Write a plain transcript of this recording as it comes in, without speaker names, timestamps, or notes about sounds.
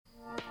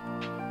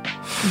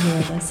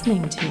You're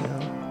listening to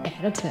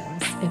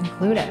Additives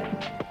Included.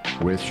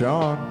 With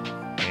Sean.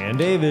 And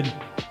David.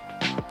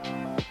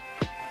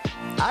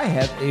 I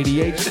have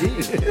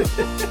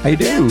ADHD. I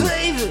do. You're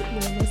listening to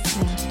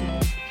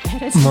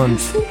Additives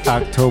Month.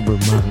 October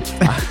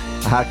month.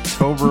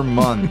 October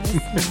month.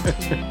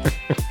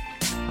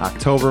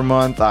 October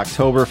month.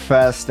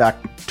 Oktoberfest.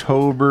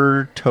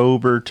 October.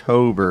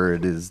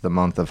 It is the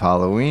month of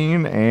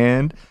Halloween,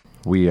 and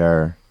we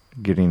are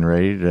getting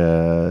ready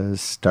to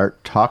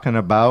start talking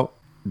about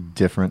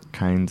different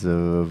kinds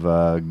of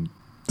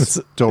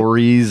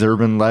stories,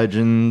 urban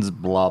legends,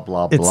 blah,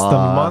 blah, blah. It's the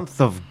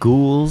month of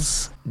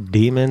ghouls,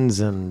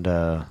 demons, and,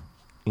 all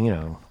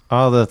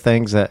the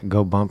things that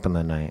go bump in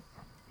the night.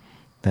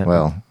 That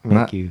Well, make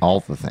not you...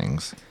 all the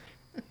things.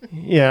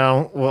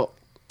 Yeah, well,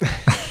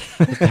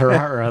 there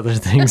are other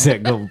things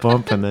that go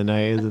bump in the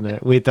night, isn't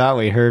it? We thought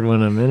we heard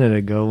one a minute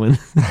ago when...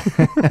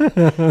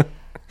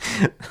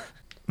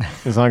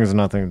 As long as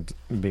nothing's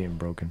being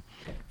broken.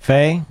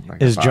 Faye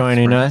Like is a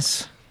joining spring.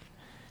 us.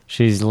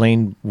 She's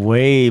leaned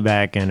way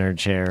back in her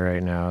chair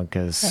right now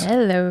because...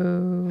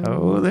 Hello.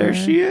 Oh, there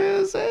she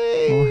is.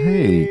 Hey. Oh,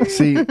 hey.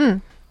 See,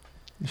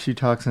 she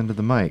talks into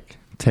the mic.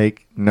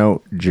 Take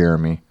note,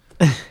 Jeremy.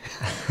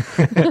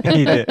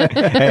 He did.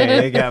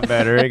 Hey, it got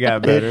better. It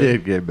got better. It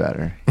did get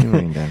better. He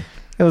leaned in.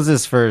 It was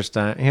his first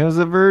time. He was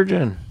a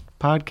virgin.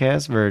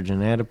 Podcast virgin.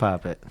 Had to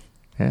pop it.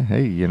 Yeah,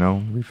 hey,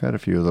 we've had a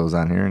few of those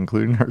on here,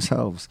 including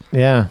ourselves.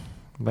 Yeah,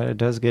 but it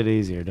does get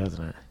easier,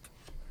 doesn't it?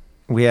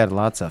 We had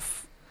lots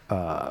of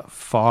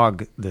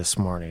fog this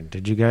morning.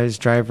 Did you guys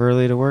drive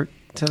early to work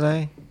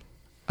today?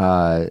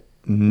 No,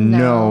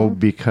 No.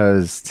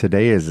 because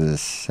today is a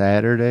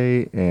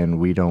Saturday and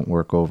we don't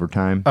work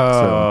overtime. Oh,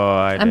 So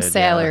I did. I'm yeah.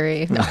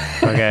 salary. No.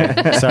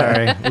 Okay,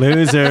 sorry,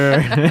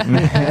 loser.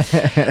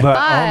 But oh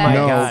my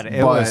No, god,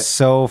 it but- was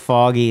so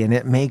foggy, and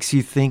it makes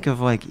you think of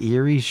like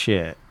eerie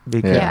shit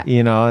because Yeah.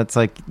 it's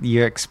like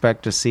you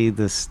expect to see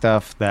the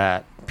stuff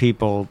that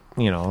people,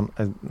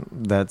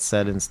 that's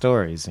said in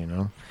stories.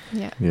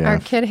 Yeah. Yeah.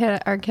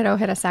 Our kiddo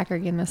hit a soccer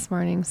game this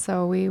morning,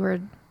 so we were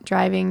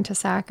driving to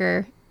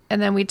soccer,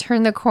 and then we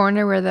turned the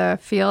corner where the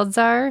fields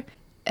are,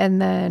 and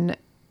then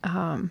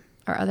our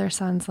other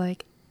son's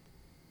like,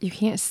 "You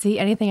can't see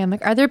anything." I'm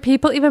like, "Are there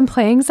people even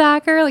playing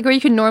soccer? Like where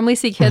you could normally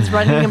see kids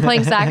running and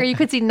playing soccer, you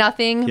could see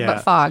nothing Yeah.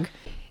 but fog."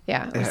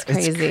 Yeah, it was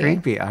crazy. It's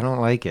creepy. I don't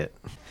like it.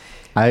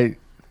 I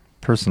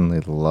personally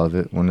love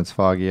it when it's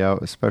foggy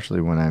out,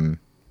 especially when I'm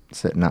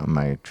sitting out in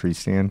my tree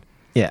stand.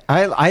 Yeah,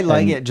 I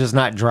like And- it, just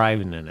not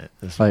driving in it.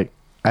 Like,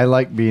 I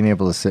like being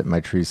able to sit in my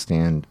tree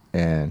stand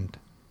and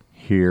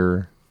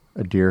hear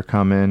a deer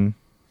come in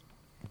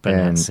But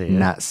and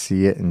not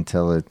see it.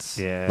 until it's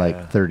Yeah.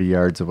 like 30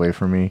 yards away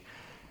from me.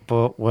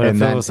 But what And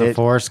if it then was a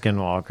foreskin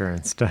walker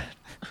instead?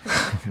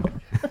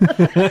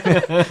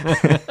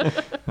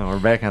 Oh, we're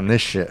back on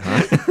this shit,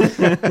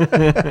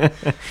 huh?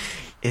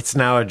 It's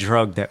now a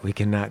drug that we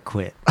cannot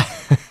quit.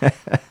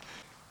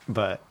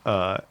 But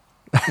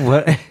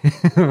what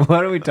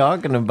what are we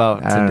talking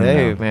about I don't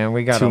today, know. man?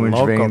 We got 2-inch a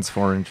local veins,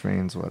 4-inch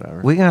veins,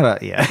 whatever. we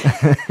got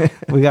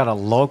we got a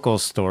local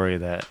story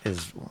that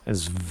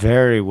is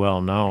very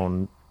well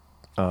known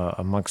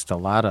amongst a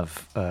lot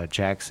of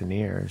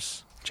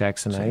Jacksonites,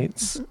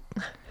 Jacksonians,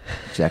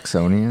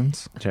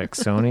 Jacksonians,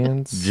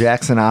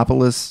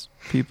 Jacksonopolis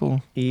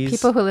people.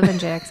 People who live in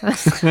Jackson.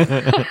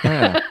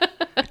 Yeah.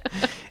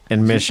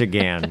 in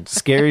Michigan.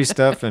 Scary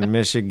stuff in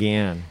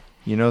Michigan.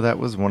 That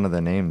was one of the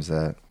names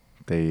that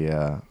they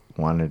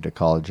wanted to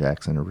call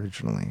Jackson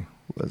originally.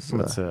 Was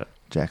What's it?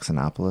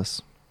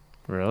 Jacksonopolis.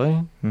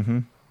 Really? Mm-hmm.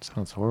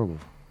 Sounds horrible.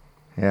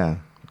 Yeah.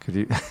 Could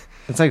you?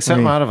 It's like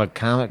something mean- out of a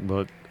comic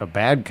book, a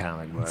bad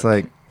comic book. It's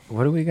like,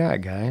 what do we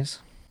got, guys?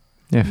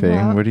 yeah, Faye.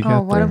 Well, What do you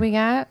got what there? do we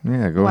got?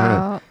 Yeah, go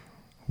ahead.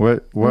 Well,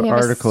 What we have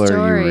a article are you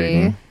story.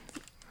 reading?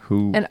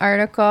 Who? An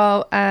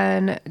article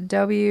on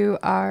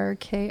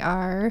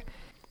WRKR.com.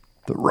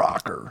 The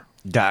Rocker.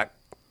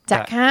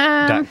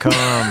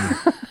 .com.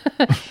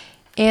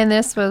 And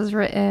this was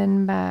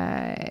written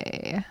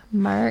by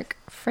Mark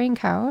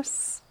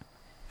Frankhouse.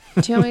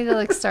 Do you want me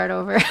to start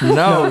over?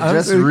 No,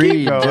 just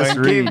read. Just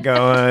Keep read.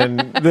 going.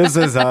 This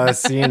is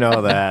us. You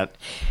know that.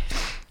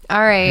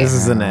 All right. This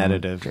is an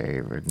additive.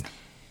 David.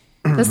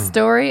 The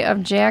story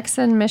of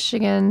Jackson,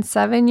 Michigan,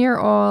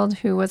 7-year-old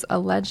who was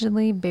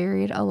allegedly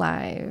buried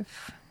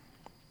alive.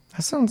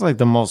 That sounds like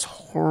the most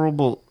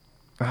horrible.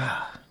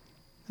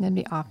 That'd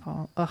be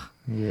awful. Ugh.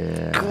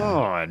 Yeah.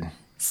 God.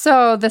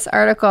 So this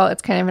article,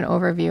 it's kind of an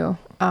overview,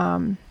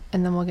 and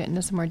then we'll get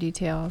into some more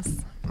details.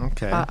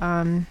 Okay.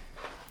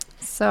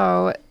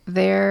 So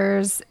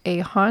there's a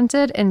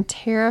haunted and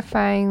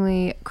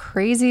terrifyingly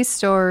crazy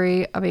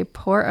story of a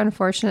poor,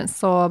 unfortunate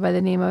soul by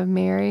the name of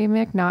Mary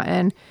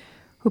McNaughton,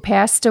 who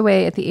passed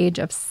away at the age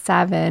of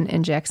 7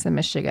 in Jackson,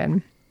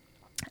 Michigan.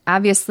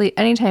 Obviously,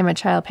 anytime a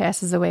child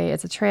passes away,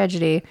 it's a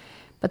tragedy,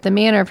 but the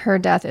manner of her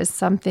death is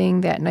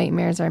something that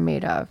nightmares are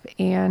made of,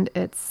 and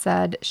it's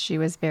said she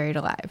was buried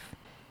alive.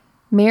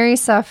 Mary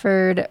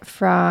suffered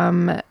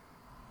from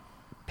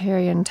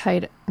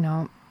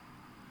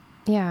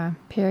Yeah,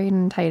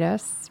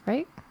 periodontitis,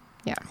 right?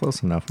 Yeah.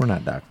 Close enough. We're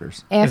not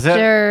doctors.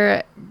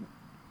 After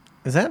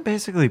Is that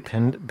basically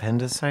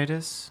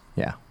appendicitis?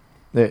 Yeah.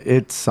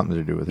 It's something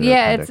to do with your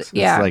Yeah, appendix.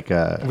 it's like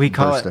a We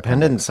call burst it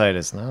appendix.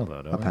 appendicitis now,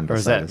 though, don't we? Or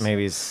is that Appendicitis.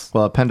 maybe...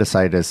 Well,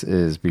 appendicitis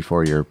is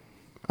before your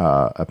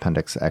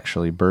appendix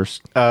actually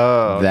burst.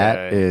 Oh, okay.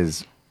 That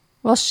is,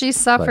 Well, she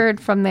suffered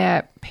from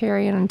that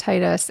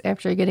periodontitis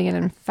after getting an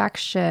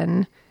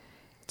infection,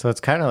 So it's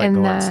kind of like And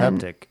going then-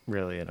 septic,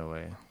 really, in a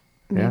way.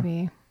 Yeah.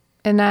 maybe.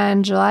 And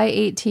then July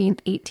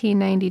 18th,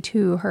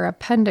 1892, her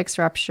appendix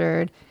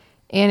ruptured,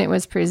 and it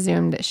was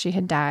presumed that she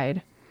had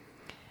died.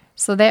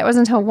 So that was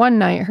until one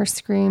night her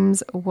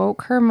screams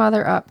woke her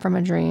mother up from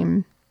a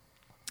dream.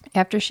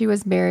 After she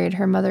was buried,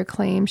 her mother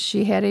claimed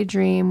she had a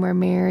dream where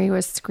Mary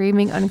was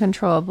screaming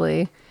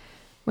uncontrollably.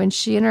 When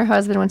she and her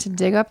husband went to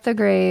dig up the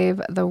grave,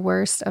 the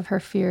worst of her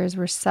fears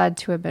were said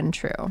to have been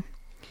true.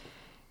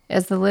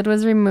 As the lid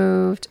was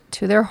removed,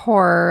 to their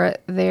horror,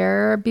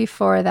 there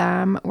before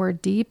them were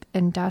deep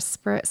and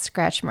desperate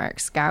scratch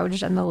marks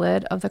gouged on the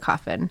lid of the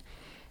coffin.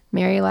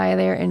 Mary lay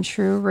there in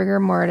true rigor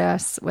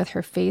mortis, with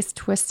her face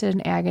twisted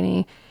in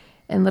agony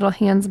and little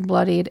hands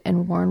bloodied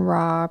and worn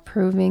raw,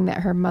 proving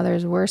that her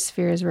mother's worst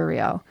fears were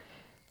real.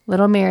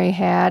 Little Mary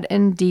had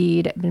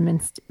indeed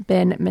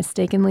been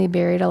mistakenly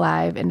buried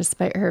alive, and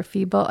despite her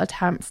feeble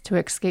attempts to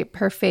escape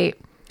her fate,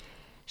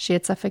 she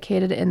had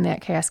suffocated in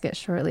that casket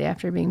shortly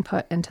after being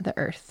put into the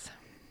earth.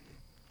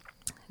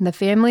 The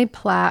family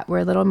plot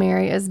where little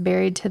Mary is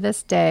buried to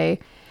this day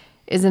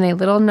is in a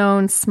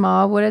little-known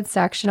small wooded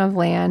section of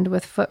land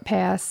with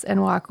footpaths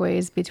and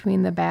walkways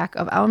between the back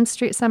of Elm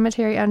Street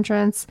Cemetery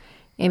entrance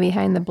and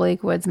behind the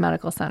Blake Woods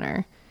Medical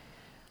Center.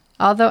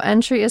 Although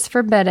entry is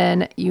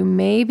forbidden, you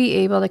may be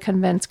able to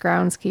convince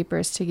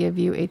groundskeepers to give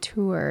you a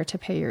tour to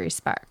pay your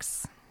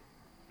respects.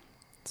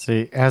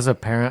 See, as a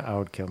parent, I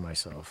would kill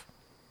myself.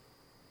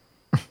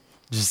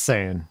 Just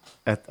saying.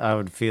 I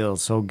would feel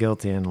so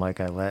guilty and like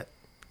I let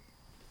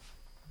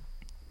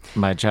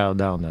my child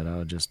down that I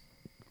would just...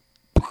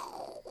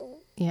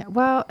 Yeah,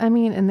 well, I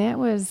mean, and that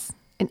was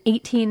in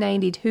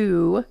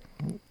 1892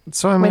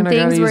 So, I mean, when I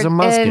gotta things use were a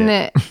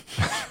musket.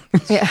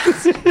 yeah,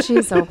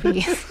 jeez, OP.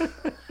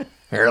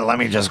 here, let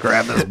me just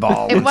grab this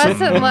ball. It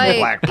wasn't like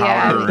black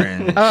powder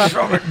and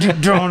shove it deep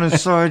down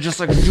inside, just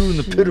like I do in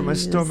the pit of my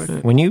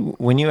stomach. When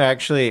you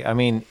actually, I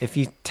mean, if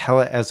you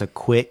tell it as a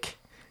quick,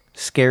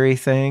 scary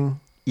thing,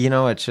 you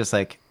know, it's just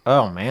like,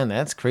 oh man,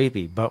 that's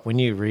creepy. But when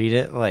you read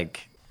it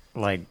like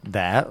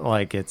that,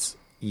 like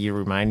you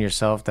remind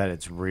yourself that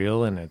it's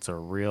real and it's a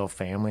real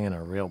family and a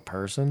real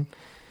person.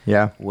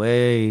 Yeah.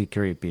 Way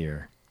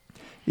creepier.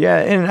 Yeah,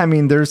 and I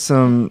mean, there's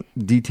some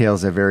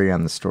details that vary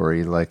on the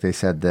story. Like they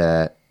said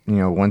that, you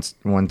know,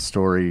 one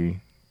story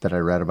that I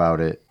read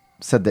about it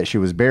said that she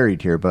was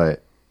buried here,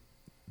 but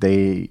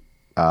they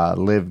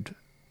lived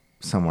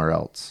somewhere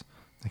else.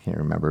 I can't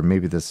remember.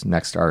 Maybe this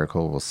next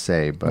article will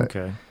say, but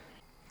Okay.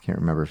 I can't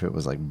remember if it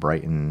was like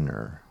Brighton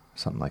or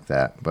something like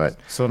that. But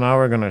So now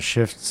we're going to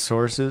shift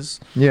sources.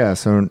 yeah,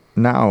 so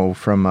now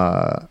from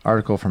an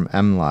article from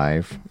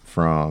MLive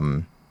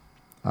from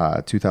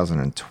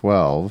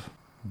 2012,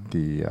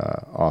 the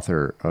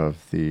author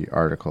of the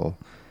article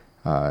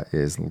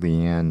is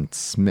Leanne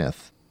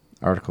Smith.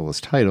 Article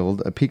is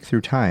titled "A Peek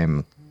Through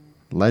Time: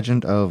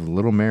 Legend of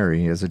Little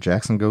Mary is a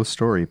Jackson ghost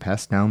story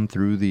passed down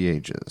through the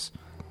ages."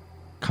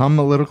 Come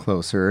a little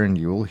closer and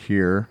you will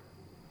hear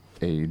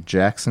a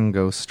Jackson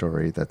ghost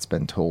story that's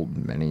been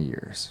told many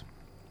years.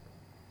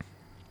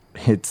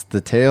 It's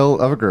the tale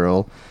of a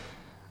girl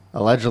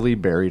allegedly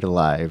buried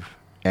alive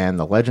and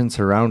the legend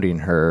surrounding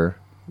her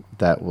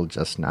that will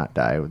just not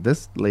die.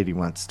 This lady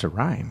wants to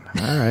rhyme.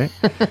 All right.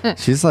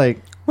 She's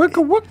like, what?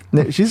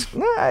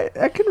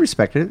 I can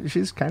respect it.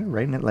 She's kind of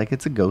writing it like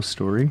it's a ghost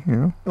story, you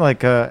know?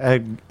 Like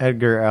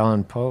Edgar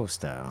Allan Poe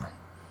style.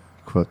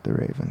 Quote the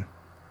Raven.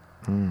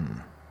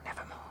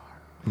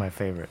 My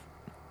favorite.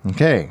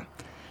 Okay.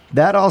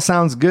 That all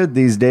sounds good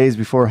these days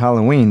before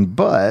Halloween,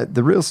 but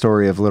the real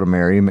story of Little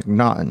Mary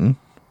McNaughton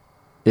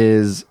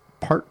is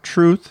part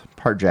truth,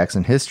 part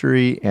Jackson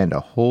history, and a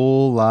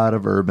whole lot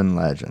of urban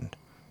legend.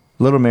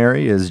 Little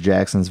Mary is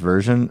Jackson's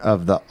version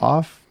of the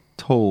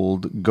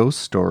oft-told ghost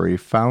story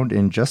found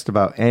in just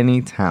about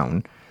any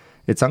town.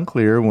 It's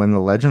unclear when the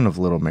legend of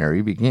Little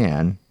Mary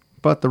began,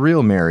 but the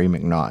real Mary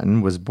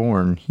McNaughton was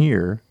born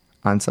here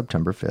on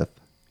September 5th,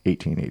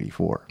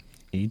 1884.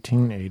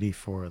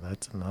 1884.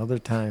 That's another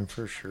time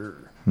for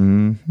sure.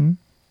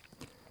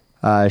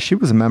 She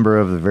was a member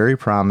of the very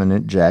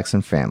prominent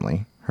Jackson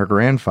family. Her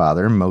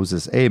grandfather,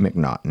 Moses A.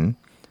 McNaughton,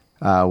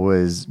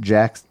 was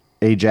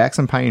a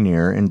Jackson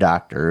pioneer and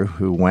doctor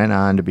who went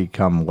on to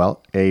become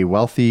a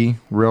wealthy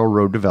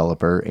railroad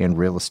developer and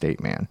real estate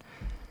man.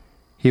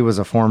 He was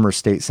a former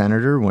state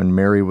senator when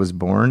Mary was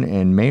born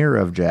and mayor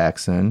of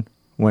Jackson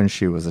when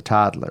she was a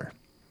toddler.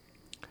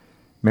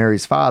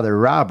 Mary's father,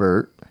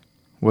 Robert,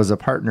 was a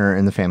partner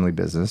in the family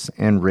business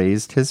and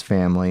raised his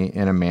family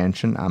in a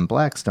mansion on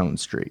Blackstone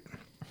Street.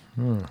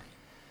 In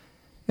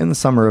the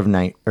summer of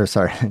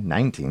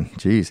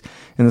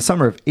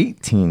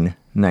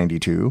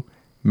 1892,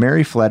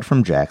 Mary fled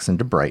from Jackson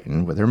to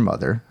Brighton with her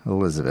mother,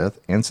 Elizabeth,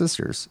 and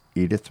sisters,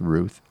 Edith,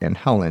 Ruth, and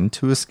Helen,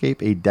 to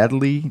escape a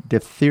deadly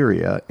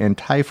diphtheria and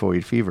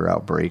typhoid fever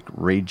outbreak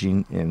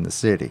raging in the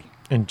city.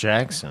 In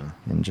Jackson?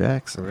 In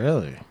Jackson.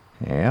 Really?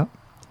 Yeah.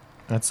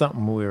 That's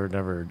something we were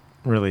never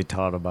really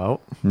taught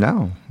about.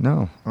 No.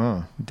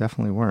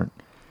 Definitely weren't.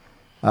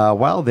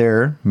 While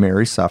there,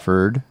 Mary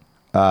suffered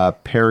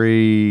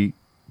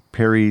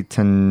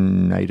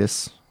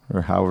peritonitis,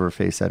 or however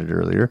Faye said it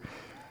earlier,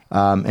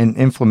 an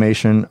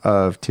inflammation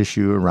of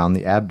tissue around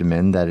the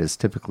abdomen that is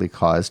typically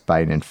caused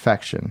by an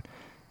infection.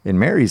 In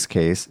Mary's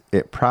case,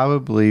 it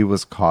probably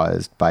was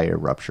caused by a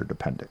ruptured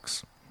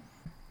appendix.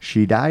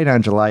 She died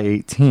on July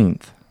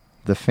 18th.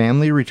 The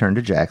family returned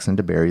to Jackson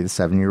to bury the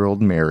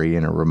 7-year-old Mary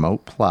in a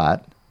remote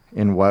plot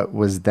in what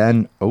was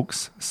then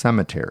Oaks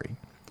Cemetery.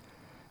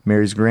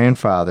 Mary's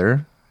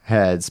grandfather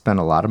had spent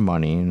a lot of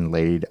money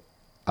and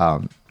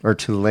to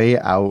lay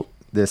out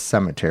this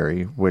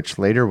cemetery, which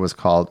later was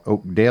called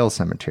Oakdale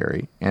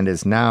Cemetery and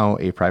is now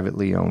a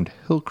privately owned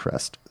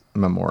Hillcrest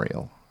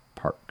Memorial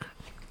Park.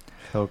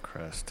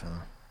 Hillcrest,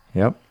 huh?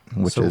 Yep.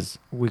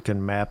 We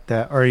can map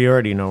that, or you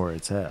already know where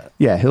it's at.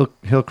 Yeah,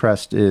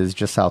 Hillcrest is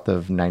just south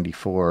of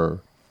 94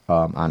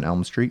 on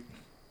Elm Street.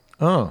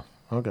 Oh,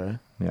 okay.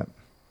 Yep.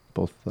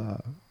 Both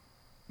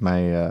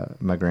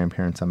my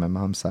grandparents on my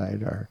mom's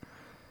side are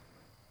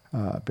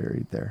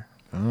buried there.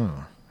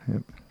 Oh.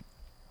 Yep.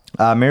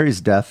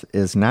 Mary's death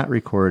is not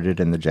recorded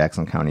in the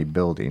Jackson County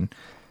building,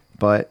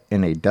 but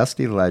in a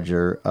dusty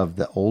ledger of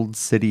the Old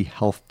City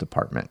Health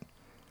Department.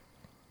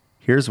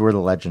 Here's where the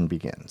legend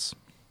begins.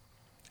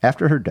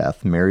 After her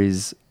death,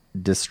 Mary's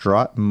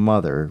distraught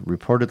mother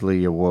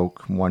reportedly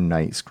awoke one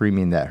night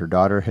screaming that her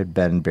daughter had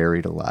been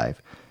buried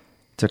alive.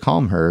 To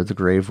calm her, the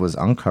grave was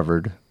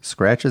uncovered.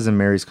 Scratches in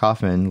Mary's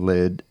coffin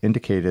lid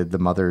indicated the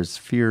mother's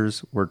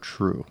fears were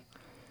true.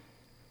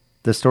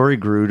 The story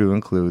grew to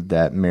include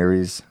that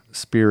Mary's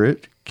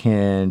spirit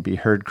can be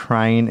heard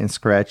crying and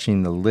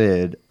scratching the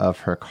lid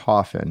of her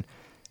coffin,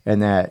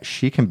 and that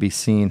she can be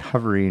seen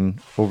hovering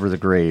over the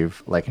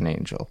grave like an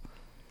angel.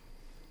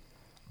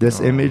 This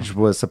image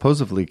was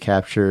supposedly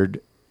captured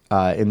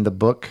in the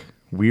book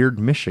Weird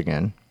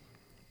Michigan.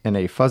 In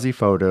a fuzzy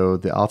photo,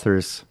 the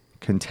authors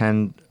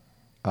contend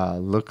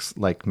looks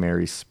like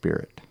Mary's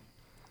spirit.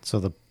 So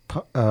the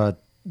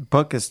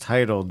book is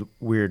titled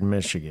Weird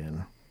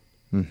Michigan.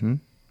 Mm-hmm.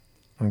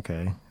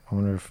 Okay. I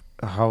wonder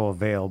how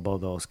available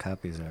those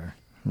copies are.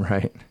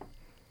 Right.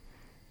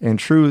 In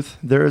truth,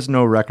 there is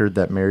no record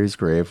that Mary's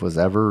grave was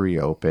ever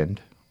reopened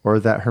or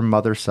that her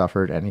mother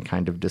suffered any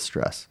kind of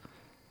distress.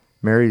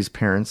 Mary's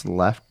parents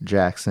left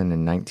Jackson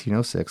in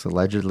 1906,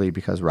 allegedly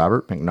because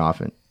Robert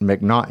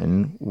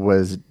McNaughton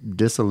was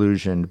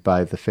disillusioned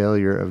by the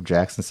failure of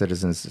Jackson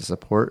citizens to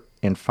support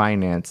and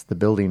finance the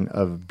building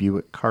of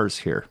Buick cars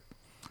here.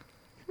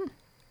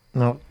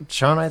 Now,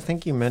 Sean, I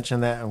think you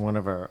mentioned that in one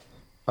of our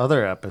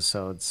other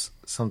episodes,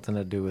 something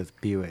to do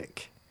with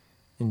Buick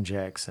in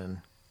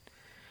Jackson.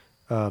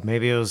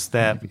 Maybe it was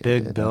that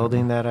big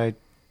building that I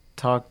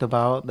talked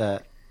about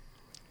that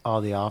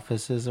all the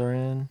offices are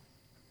in.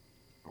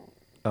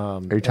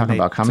 Are you talking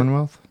about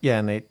Commonwealth? Yeah,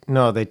 and they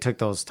took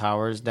those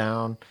towers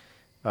down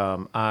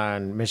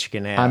on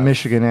Michigan Ave. On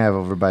Michigan Ave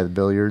over by the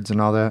billiards and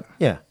all that?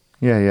 Yeah.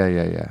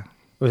 Yeah.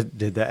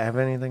 Did that have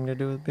anything to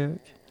do with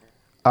Buick?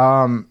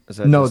 No,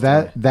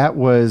 that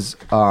was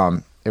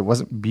it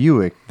wasn't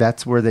Buick.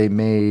 That's where they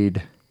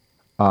made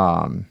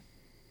the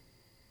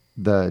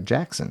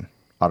Jackson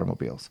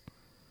automobiles.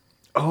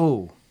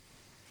 Oh,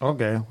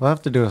 okay. We'll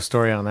have to do a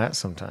story on that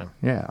sometime.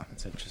 Yeah.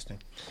 That's interesting.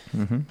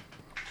 Mm-hmm.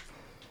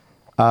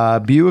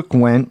 Buick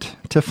went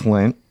to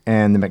Flint,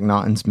 and the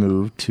McNaughtons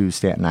moved to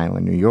Staten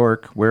Island, New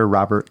York, where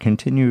Robert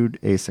continued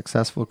a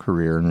successful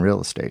career in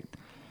real estate.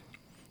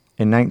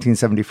 In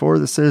 1974,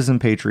 the Citizen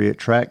Patriot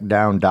tracked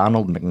down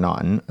Donald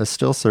McNaughton, a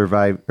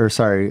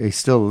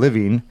still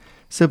living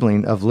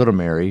sibling of Little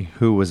Mary,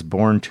 who was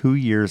born 2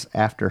 years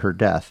after her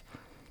death.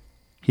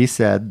 He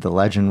said the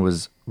legend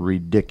was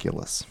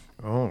ridiculous.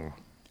 Oh.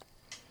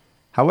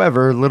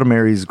 However, Little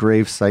Mary's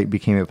grave site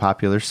became a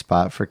popular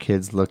spot for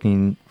kids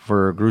looking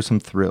for gruesome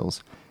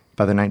thrills.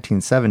 By the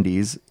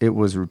 1970s, it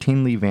was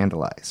routinely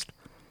vandalized.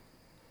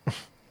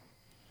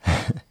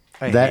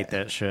 I hate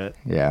that shit.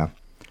 Yeah.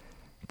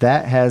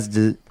 That has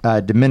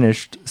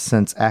diminished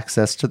since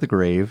access to the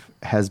grave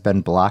has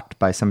been blocked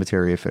by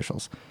cemetery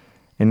officials.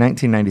 In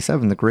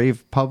 1997, the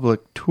grave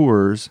public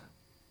tours...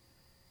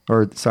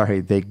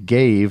 they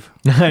gave...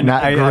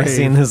 I've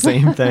seen the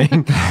same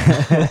thing.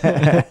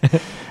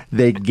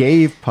 They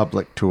gave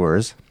public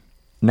tours,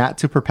 not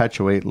to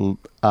perpetuate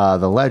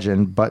the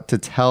legend, but to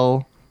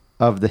tell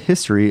of the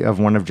history of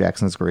one of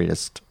Jackson's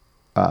greatest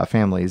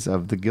families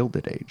of the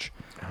Gilded Age.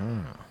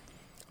 Oh.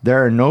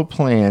 There are no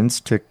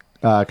plans to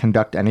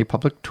conduct any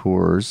public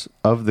tours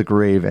of the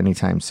grave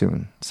anytime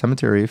soon,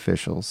 cemetery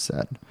officials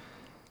said.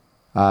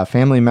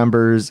 Family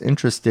members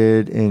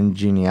interested in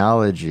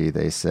genealogy,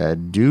 they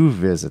said, do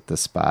visit the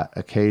spot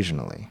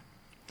occasionally.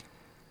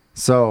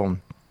 So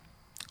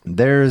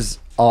there's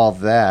all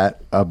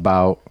that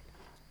about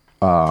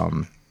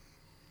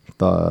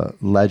the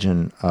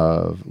legend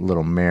of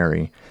Little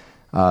Mary.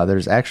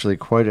 There's actually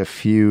quite a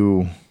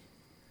few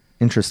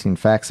interesting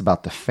facts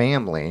about the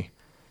family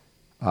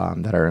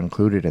that are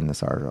included in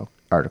this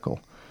article.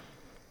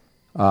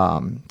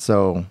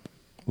 So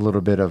a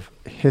little bit of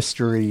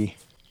history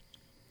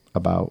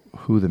about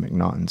who the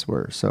McNaughtons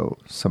were. So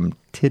some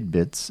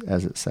tidbits,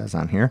 as it says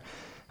on here.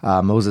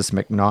 Moses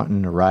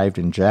McNaughton arrived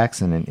in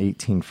Jackson in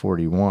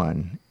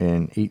 1841.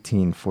 In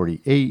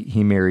 1848,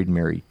 he married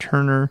Mary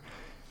Turner.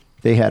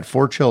 They had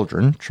 4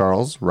 children,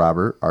 Charles,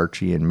 Robert,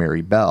 Archie, and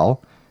Mary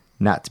Bell,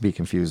 not to be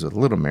confused with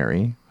Little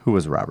Mary, who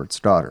was Robert's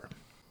daughter.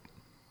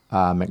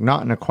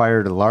 McNaughton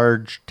acquired a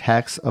large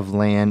tax of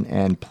land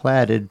and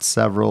platted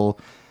several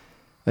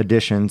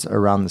additions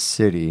around the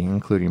city,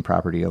 including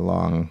property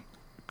along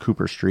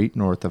Cooper Street,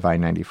 north of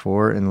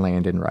I-94, and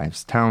land in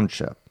Rives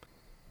Township.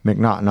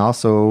 McNaughton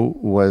also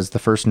was the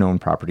first known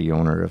property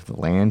owner of the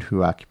land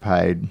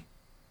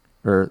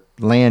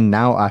land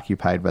now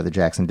occupied by the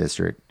Jackson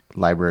District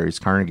Library's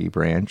Carnegie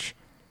branch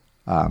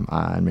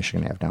on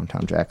Michigan Ave,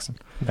 downtown Jackson.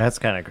 That's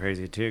kind of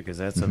crazy, too, because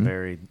that's a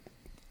very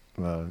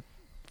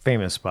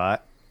famous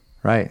spot.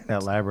 Right.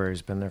 That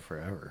library's been there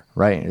forever.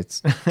 Right.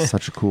 It's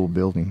such a cool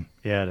building.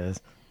 Yeah, it is.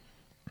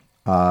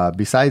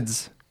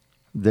 Besides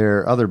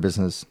their other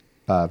business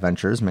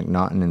ventures,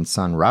 McNaughton and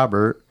son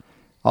Robert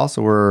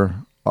also were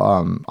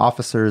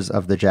officers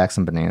of the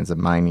Jackson Bonanza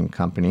Mining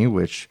Company,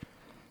 which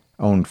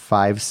owned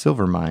 5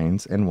 silver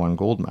mines and 1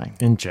 gold mine.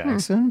 In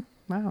Jackson?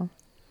 Wow.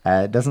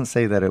 It doesn't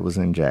say that it was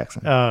in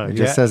Jackson. It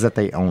just yeah. says that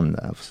they own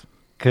those.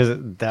 Because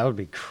that would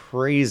be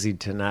crazy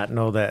to not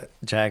know that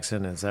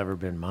Jackson has ever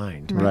been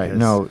mined. Right.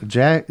 No,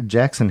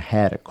 Jackson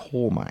had a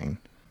coal mine,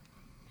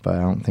 but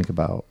I don't think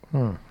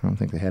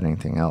they had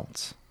anything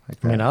else like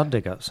that. I mean, I'll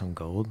dig up some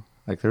gold.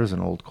 Like there was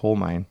an old coal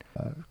mine,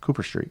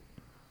 Cooper Street,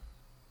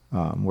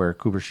 where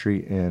Cooper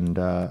Street and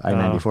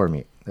I-94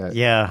 meet.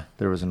 Yeah.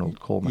 There was an old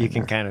coal mine. You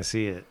can there. kind of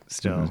see it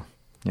still.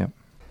 Mm-hmm.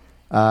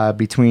 Yep.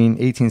 Between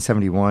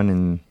 1871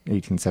 and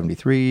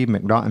 1873,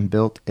 McNaughton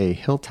built a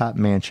hilltop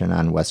mansion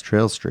on West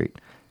Trail Street.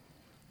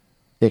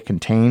 It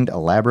contained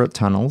elaborate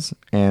tunnels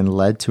and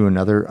led to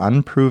another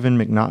unproven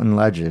McNaughton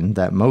legend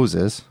that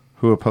Moses,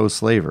 who opposed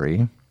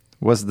slavery,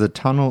 used the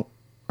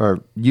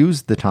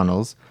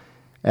tunnels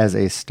as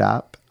a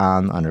stop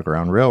on the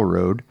Underground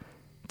Railroad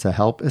to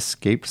help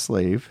escaped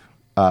slaves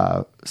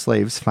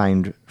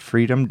find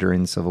freedom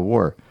during the Civil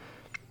War.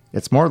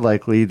 It's more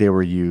likely they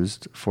were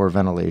used for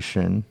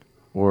ventilation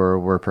or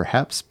were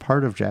perhaps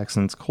part of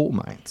Jackson's coal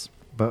mines.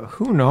 But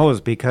who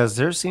knows, because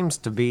there seems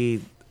to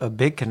be a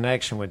big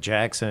connection with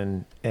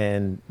Jackson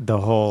and the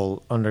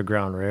whole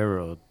Underground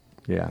Railroad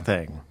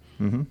thing.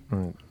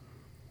 Mm-hmm.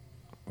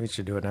 We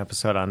should do an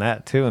episode on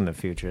that, too, in the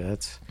future.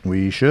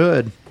 We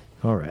should.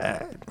 All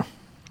right.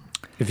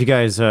 If you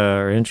guys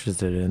are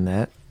interested in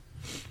that,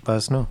 let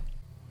us know.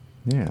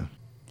 Yeah.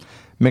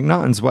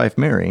 McNaughton's wife,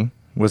 Mary,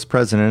 was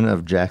president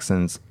of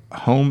Jackson's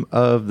Home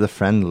of the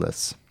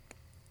Friendless,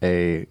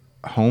 a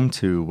home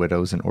to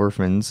widows and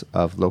orphans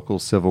of local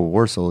Civil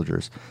War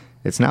soldiers.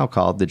 It's now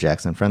called the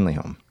Jackson Friendly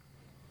Home.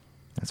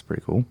 That's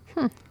pretty cool.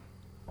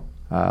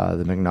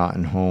 The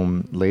McNaughton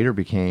home later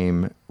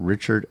became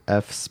Richard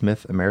F.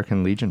 Smith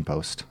American Legion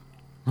Post.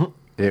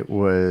 It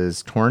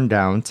was torn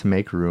down to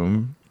make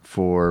room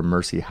for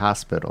Mercy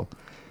Hospital.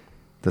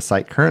 The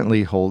site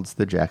currently holds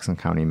the Jackson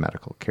County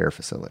Medical Care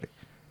Facility.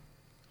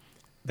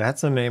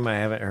 That's a name I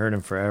haven't heard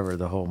in forever,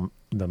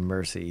 the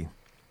Mercy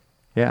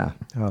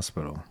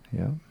Hospital.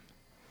 Yeah.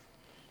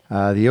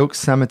 The Oak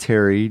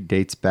Cemetery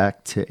dates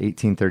back to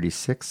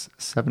 1836,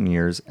 7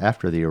 years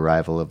after the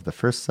arrival of the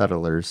first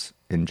settlers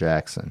in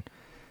Jackson.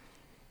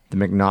 The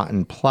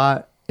McNaughton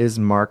plot is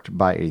marked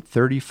by a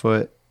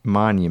 30-foot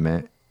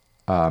monument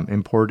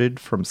imported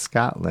from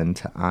Scotland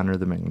to honor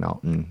the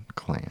McNaughton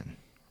clan.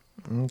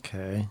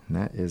 Okay. And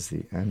that is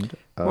the end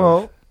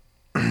of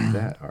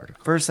that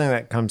article. First thing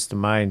that comes to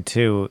mind,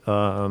 too,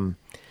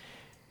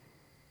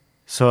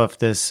 so if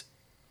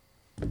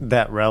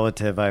that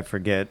relative, I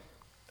forget,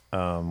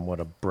 what,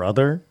 a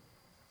brother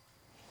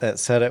that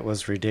said it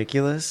was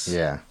ridiculous?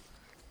 Yeah.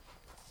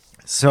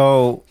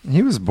 So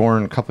he was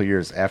born a couple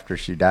years after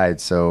she died,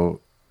 so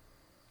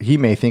he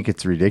may think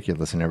it's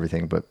ridiculous and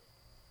everything, but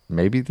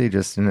maybe they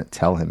just didn't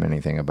tell him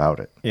anything about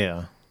it.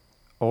 Yeah.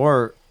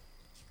 Or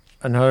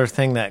another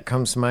thing that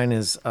comes to mind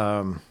is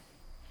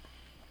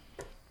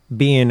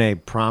being a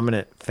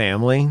prominent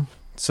family.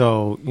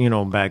 So,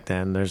 back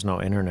then there's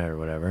no internet or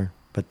whatever,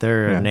 but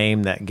they're a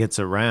name that gets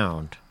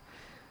around.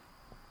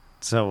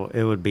 So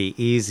it would be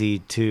easy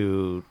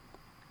to,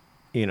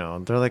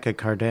 they're like a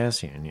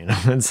Kardashian,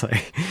 it's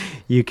like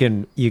you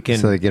can.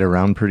 So they get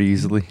around pretty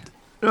easily?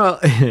 Well,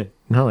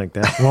 not like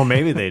that. Well,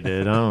 maybe they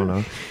did. I don't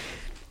know.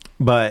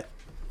 But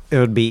it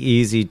would be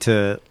easy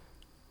to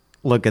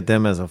look at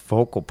them as a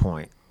focal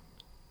point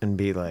and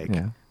be like,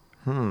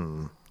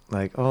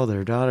 like, oh,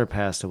 their daughter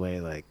passed away.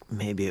 Like,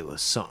 maybe it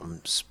was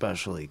something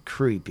especially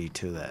creepy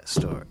to that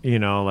story.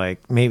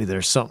 Like maybe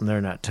there's something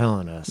they're not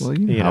telling us. Well,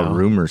 you know how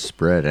rumors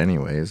spread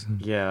anyways.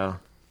 Yeah.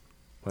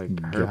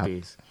 Like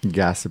herpes.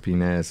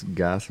 Gossiping ass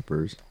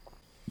gossipers.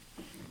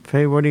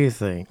 Faye, what do you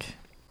think?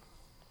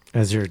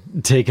 As you're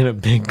taking a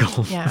big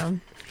gulp. Yeah.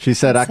 She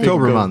said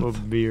October month.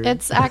 of beer.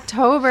 It's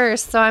October,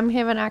 so I'm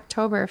having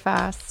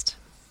Oktoberfest.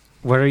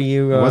 What are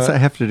you? What's that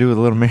have to do with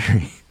Little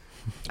Mary?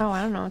 Oh,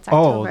 I don't know. It's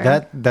Oh,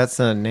 October. that's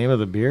the name of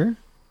the beer?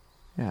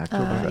 Yeah,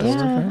 Oktoberfest.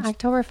 Yeah,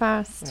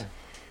 Oktoberfest.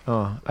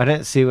 Oh, I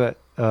didn't see what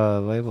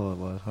label it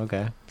was.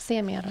 Okay.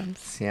 Sam Adams.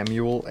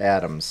 Samuel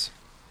Adams.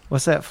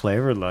 What's that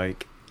flavor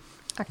like?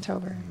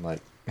 October.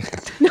 Like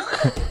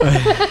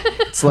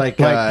it's like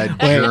Wait,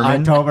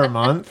 German. October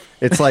month?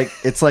 It's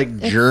like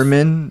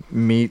German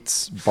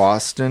meets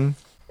Boston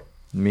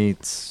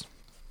meets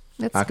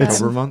It's October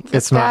good. month.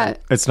 It's got-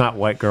 not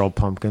white girl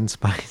pumpkin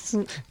spice.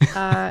 No,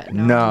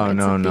 No, it's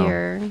no, a no.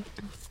 beer.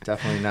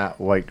 Definitely not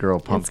white girl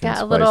pumpkin It's got a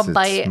spice. little It's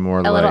bite, more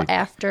a like little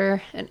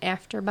after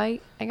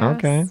bite, I guess.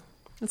 Okay.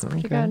 It's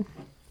pretty Okay. good.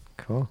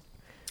 Cool.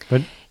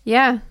 But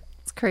Yeah,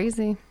 it's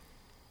crazy.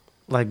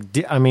 like,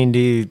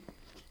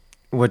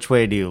 which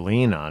way do you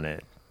lean on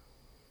it?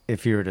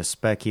 If you were to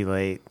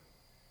speculate,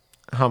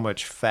 how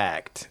much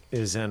fact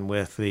is in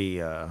with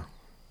the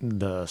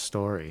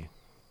story,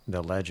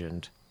 the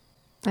legend?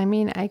 I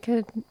mean, I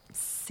could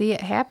see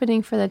it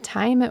happening for the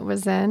time it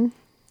was in.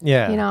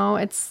 Yeah. You know,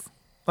 it's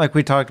Like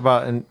we talked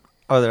about in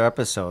other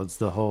episodes,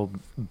 the whole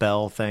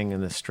bell thing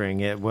and the string,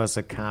 it was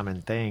a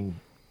common thing.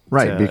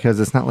 right to- because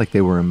it's not like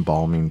they were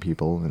embalming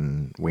people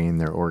and weighing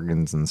their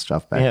organs and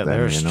stuff back yeah, then. they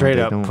were you know? straight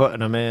They up don't- putting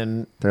them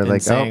in They're and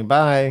like, saying oh,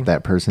 bye.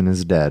 that person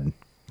is dead.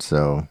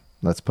 So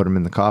let's put them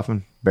in the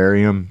coffin,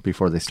 bury them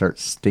before they start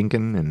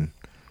stinking. And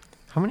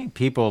How many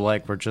people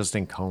like were just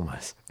in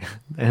comas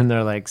and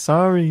they're like,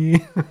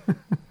 sorry,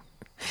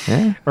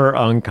 yeah, or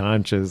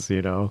unconscious,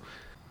 you know?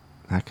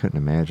 I couldn't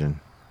imagine.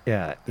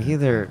 Yeah,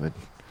 either.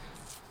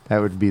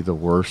 That would be the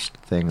worst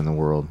thing in the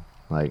world.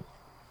 Like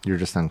you're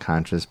just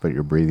unconscious, but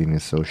your breathing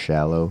is so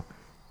shallow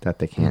that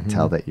they can't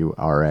tell that you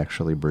are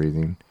actually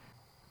breathing.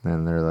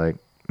 Then they're like,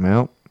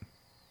 well,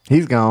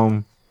 he's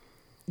gone.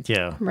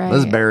 Yeah. right.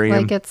 Let's bury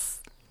him. Like it's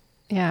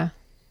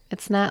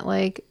not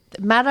like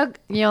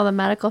the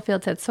medical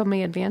field's had so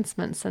many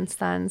advancements since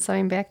then. So I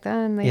mean, back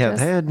then they Yeah,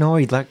 just they had no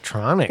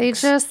electronics. They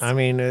just- I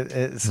mean,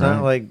 it's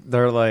not like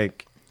they're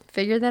like,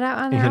 figured that out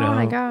on you their know, own,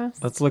 I guess.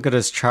 let's look at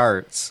his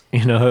charts.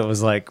 You know, it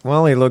was like,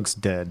 well, he looks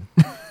dead.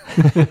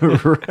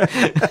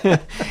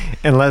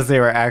 Unless they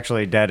were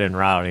actually dead and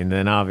rotting,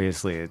 then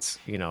obviously it's,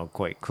 you know,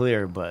 quite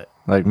clear. But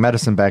Like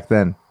medicine back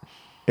then.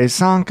 Hey,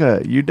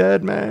 Sanka, you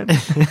dead, man?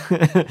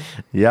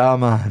 Yeah,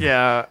 man.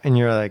 yeah, and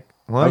you're like,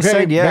 well, Okay, I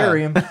said, yeah,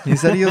 bury him. He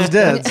said he was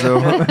dead, so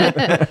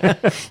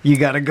you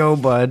got to go,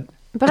 bud.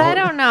 But I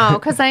don't know,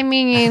 because I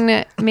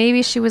mean,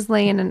 maybe she was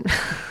laying in.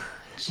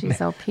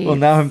 She's OP. Well,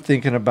 now I'm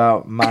thinking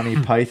about Monty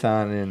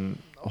Python and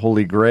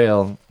Holy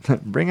Grail.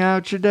 Bring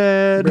out your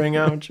dead. Bring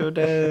out your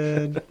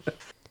dead.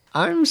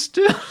 I'm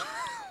still.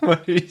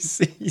 What did he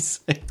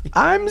say?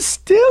 I'm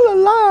still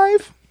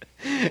alive.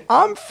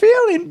 I'm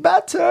feeling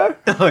better.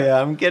 Oh yeah,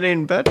 I'm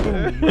getting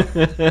better.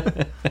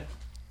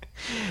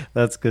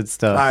 That's good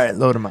stuff. All right,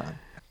 load him on.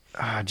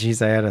 Ah,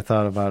 geez, I had a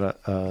thought about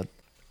it.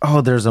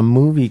 There's a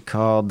movie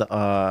called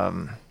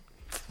I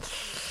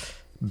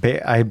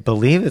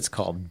believe it's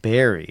called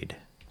Buried.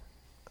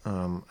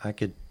 I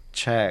could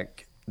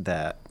check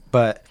that,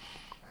 but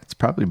It's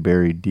probably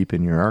buried deep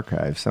in your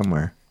archive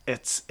somewhere.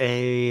 it's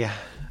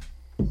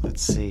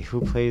let's see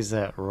who plays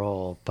that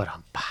role, but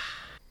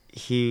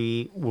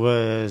he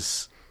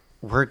was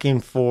working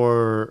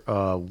for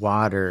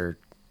water,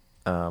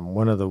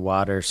 one of the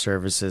water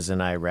services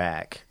in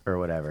Iraq or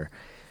whatever,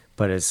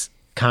 but his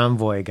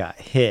convoy got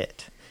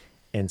hit,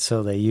 and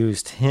so they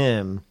used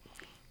him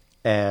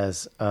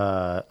as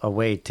a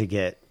way to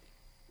get,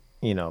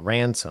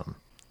 ransom.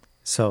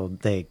 So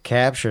they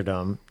captured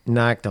him,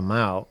 knocked him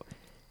out,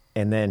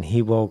 and then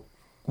he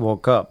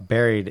woke up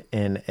buried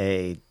in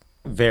a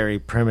very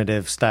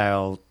primitive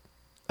style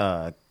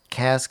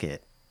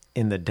casket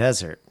in the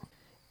desert.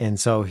 And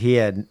so he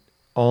had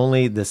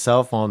only the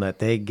cell phone that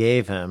they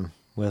gave him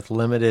with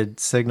limited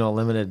signal,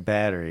 limited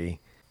battery,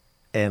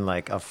 and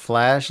like a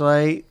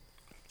flashlight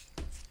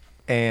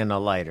and a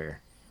lighter.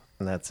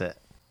 And that's it.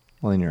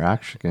 Well, in your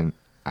oxygen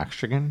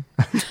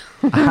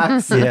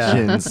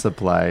Yeah.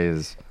 supply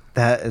is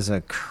That is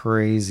a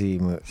crazy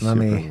movie. Let super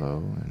me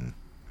low.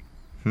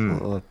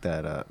 And, look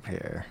that up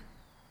here.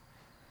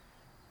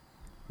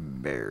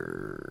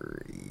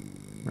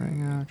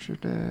 Bring out your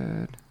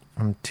dead.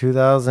 From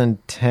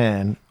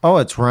 2010. Oh,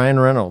 it's Ryan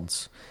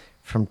Reynolds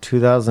from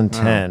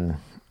 2010.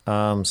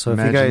 So if you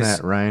Imagine guys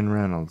that, Ryan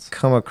Reynolds.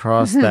 come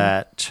across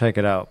that, check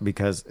it out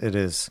because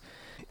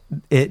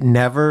it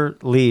never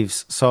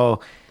leaves.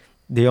 So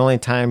the only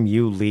time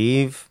you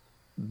leave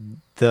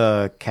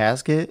the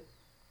casket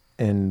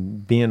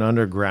and being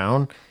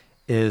underground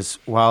is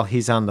while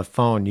he's on the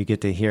phone. You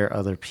get to hear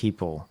other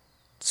people,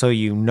 so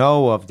you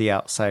know of the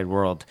outside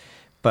world,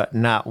 but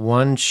not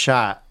one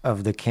shot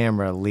of the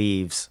camera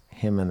leaves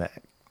him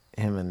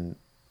in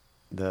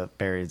the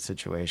buried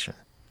situation.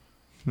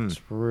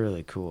 It's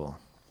really cool.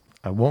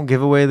 I won't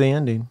give away the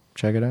ending.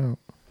 Check it out.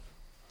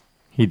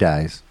 He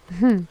dies.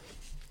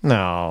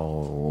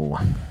 No.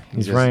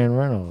 He's just- Ryan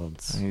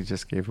Reynolds. He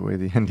just gave away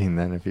the ending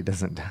then if he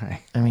doesn't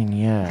die. I mean,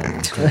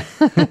 yeah.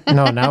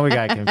 No, now we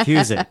got to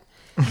confuse it.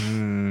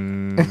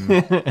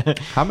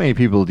 How many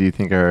people do you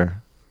think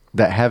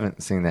that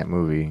haven't seen that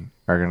movie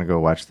are going to go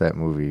watch that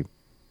movie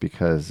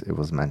because it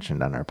was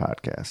mentioned on our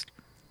podcast?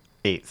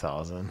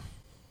 8,000.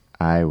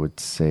 I would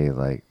say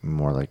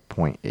more like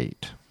 0.8.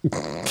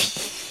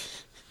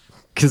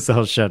 Because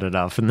they'll shut it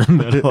off in the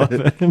middle of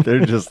it.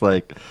 They're just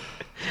like,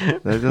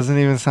 that doesn't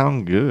even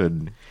sound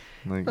good.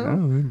 Like,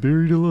 oh,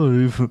 buried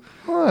alive.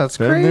 Oh, that's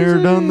Been crazy.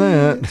 there, done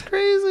that. It's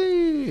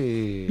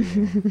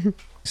crazy.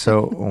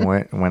 So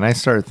when I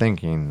start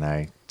thinking,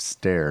 I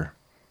stare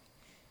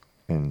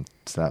and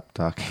stop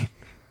talking.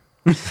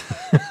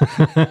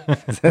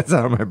 That's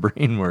how my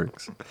brain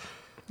works.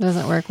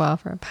 Doesn't work well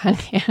for a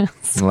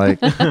podcast. Like,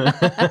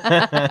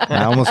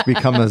 I almost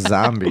become a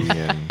zombie,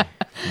 and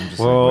I'm just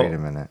Well, like, wait a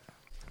minute.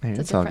 Hey,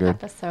 it's all good.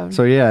 Episode.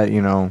 So yeah,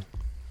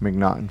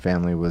 McNaughton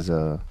family was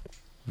a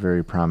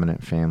very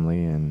prominent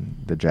family in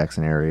the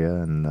Jackson area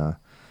in the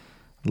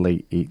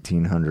late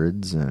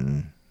 1800s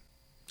and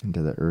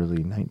into the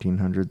early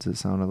 1900s, it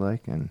sounded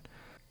like. And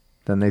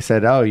then they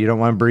said, oh, you don't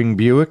want to bring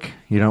Buick?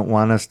 You don't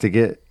want us to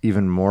get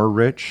even more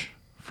rich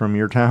from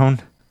your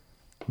town?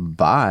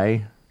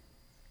 Bye.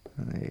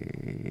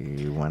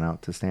 They went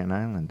out to Staten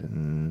Island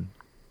and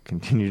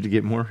continued to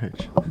get more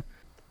rich.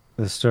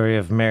 The story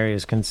of Mary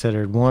is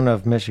considered one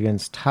of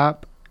Michigan's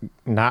top,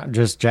 not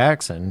just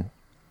Jackson,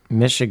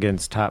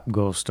 Michigan's top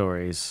ghost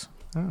stories.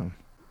 Oh.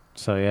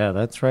 So yeah,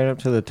 that's right up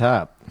to the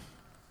top.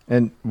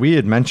 And we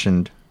had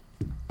mentioned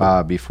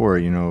before,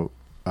 we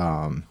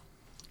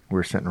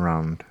were sitting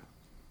around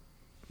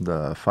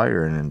the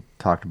fire and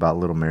talked about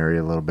Little Mary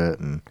a little bit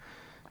and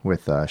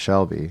with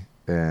Shelby.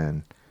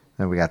 And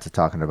then we got to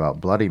talking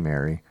about Bloody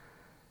Mary.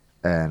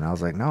 And I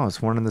was like, no,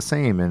 it's one and the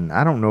same. And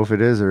I don't know if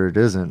it is or it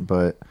isn't,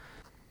 but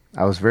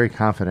I was very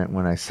confident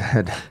when I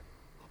said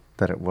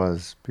that it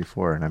was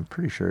before, and I'm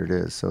pretty sure it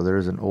is. So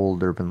there's an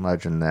old urban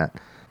legend that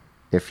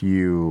if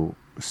you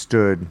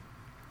stood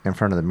in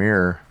front of the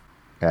mirror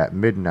at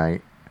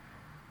midnight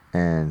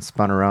and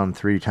spun around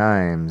 3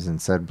 times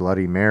and said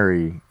Bloody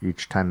Mary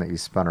each time that you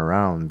spun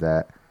around,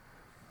 that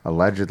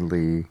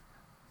allegedly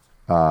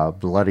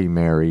Bloody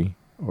Mary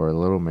or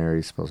Little Mary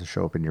is supposed to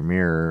show up in your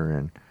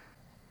mirror.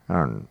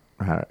 And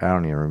I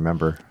don't even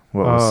remember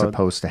what was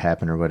supposed to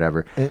happen or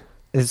whatever.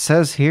 It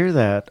says here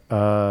that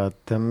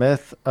the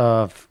myth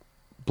of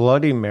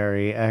Bloody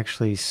Mary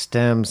actually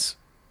stems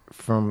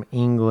from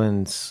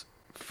England's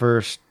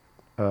first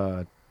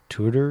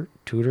Tudor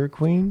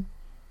queen,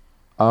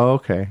 Oh,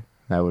 okay.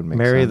 That would make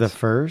Mary sense. the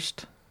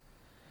First.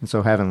 And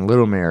so having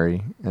Little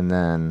Mary and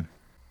then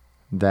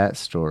that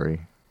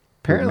story.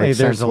 Apparently, it makes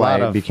there's sense a why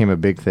lot it of became a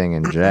big thing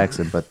in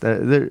Jackson. But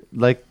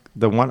like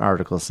the one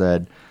article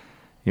said,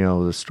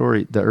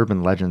 the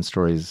urban legend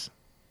stories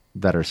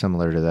that are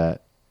similar to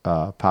that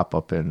pop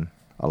up in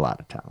a lot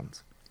of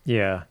towns.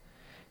 Yeah.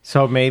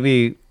 So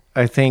maybe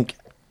I think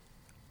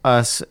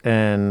us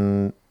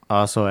and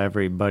also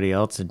everybody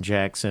else in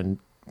Jackson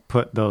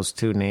put those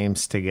two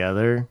names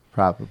together.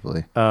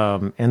 Probably.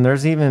 And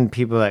there's even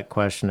people that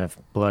question if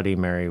Bloody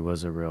Mary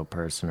was a real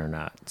person or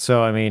not.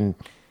 So, I mean,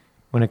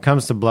 when it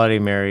comes to Bloody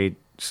Mary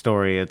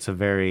story, it's a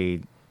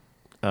very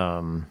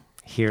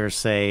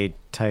hearsay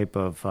type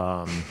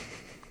of...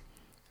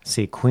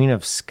 See, Queen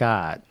of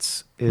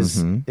Scots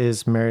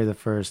is Mary the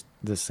First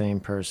the same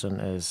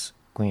person as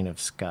Queen of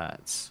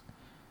Scots?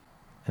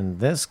 And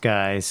this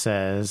guy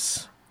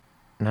says,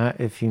 not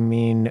if you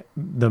mean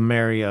the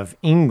Mary of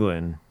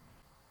England.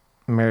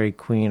 Mary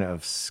Queen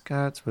of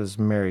Scots was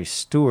Mary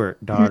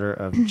Stuart, daughter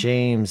of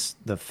James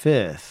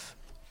V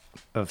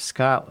of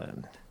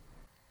Scotland.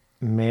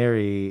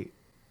 Mary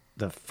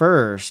the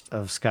First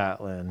of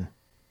Scotland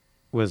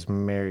was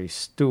Mary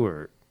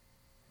Stuart.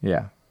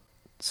 Yeah.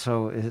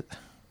 So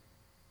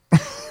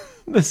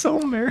this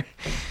whole Mary.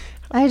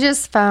 I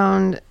just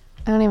found.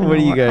 I don't even. What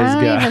know do you guys I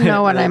don't got? even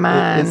know what I'm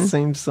on. It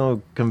seems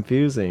so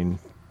confusing.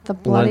 The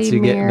Bloody once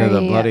you get Mary, into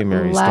the Bloody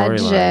Mary storyline.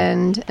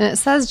 legend, and it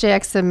says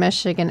Jackson,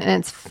 Michigan, and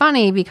it's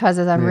funny because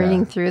as I'm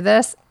reading through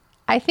this,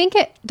 I think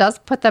it does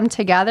put them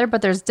together,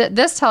 but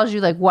this tells you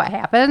like what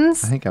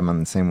happens. I think I'm on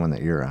the same one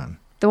that you're on.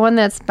 The one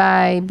that's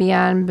by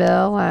Beyond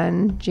Bill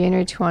on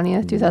January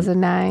 20th,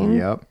 2009.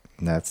 Yep.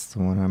 That's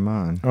the one I'm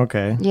on.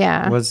 Okay.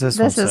 Yeah. What's this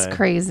This one is say?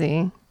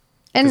 crazy.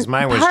 Because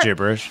mine was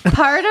gibberish.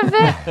 Part of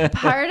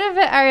it,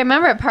 I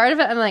remember it. Part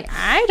of it, I'm like,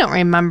 I don't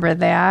remember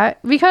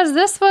that because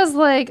this was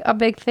like a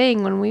big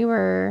thing when we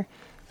were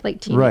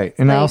like teenagers. Right.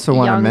 And I also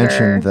want to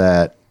mention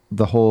that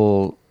the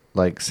whole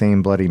like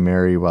saying Bloody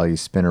Mary while you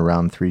spin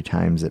around 3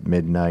 times at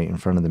midnight in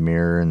front of the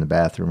mirror in the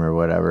bathroom or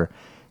whatever,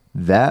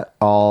 that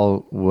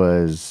all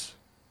was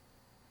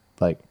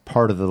like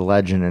part of the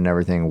legend and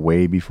everything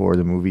way before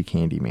the movie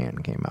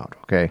Candyman came out.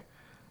 Okay.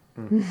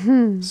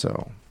 Mm-hmm.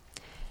 So.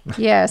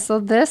 Yeah,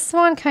 so this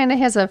one kind of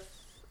has a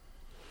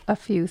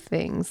few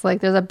things. Like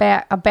there's a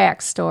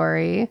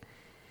backstory.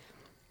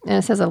 And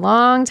it says a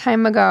long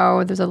time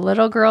ago, there's a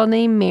little girl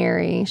named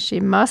Mary. She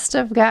must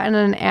have gotten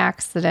in an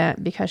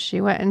accident because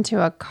she went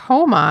into a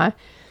coma.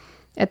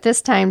 At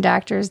this time,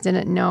 doctors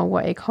didn't know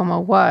what a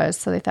coma was,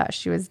 so they thought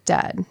she was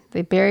dead.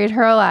 They buried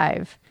her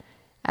alive.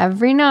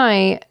 Every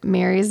night,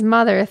 Mary's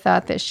mother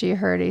thought that she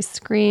heard a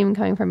scream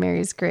coming from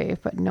Mary's grave,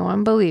 but no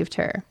one believed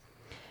her.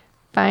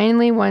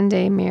 Finally, one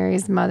day,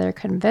 Mary's mother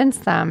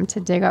convinced them to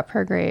dig up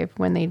her grave.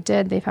 When they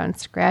did, they found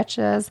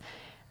scratches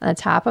on the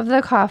top of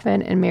the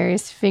coffin, and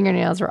Mary's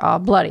fingernails were all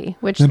bloody.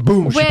 Which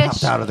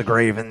popped out of the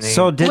grave. And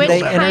So did which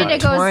they kind of goes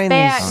intertwine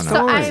back. these So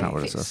stories? That's not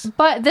what it says.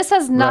 but this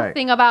has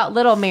nothing about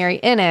Little Mary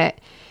in it.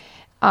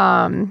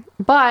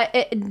 But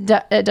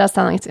it does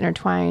sound like it's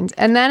intertwined.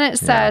 And then it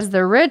says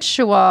the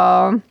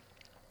ritual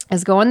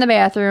is go in the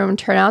bathroom,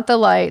 turn out the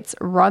lights,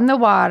 run the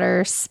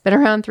water, spin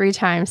around 3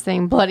 times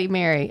saying Bloody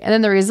Mary. And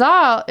then the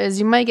result is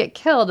you might get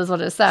killed is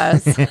what it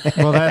says.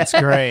 Well, that's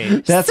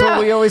great. That's what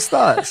we always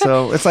thought.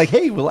 So it's like,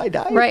 hey, will I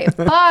die? Right.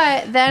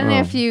 But then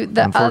if you...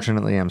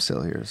 Unfortunately, I'm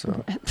still here.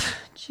 So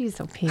Jeez,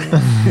 oh, Pete.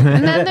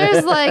 And then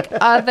there's like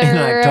other... In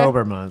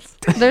October month.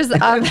 There's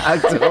other...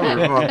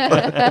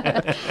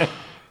 October.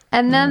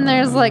 And then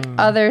there's like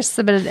other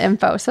submitted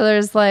info. So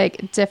there's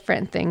like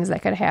different things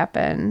that could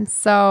happen.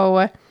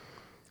 So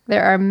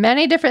there are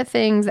many different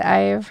things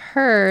I've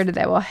heard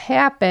that will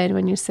happen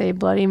when you say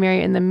Bloody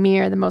Mary in the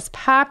mirror. The most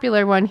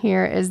popular one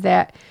here is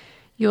that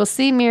you will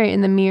see Mary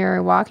in the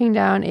mirror walking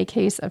down a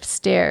case of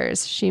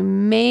stairs. She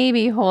may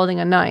be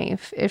holding a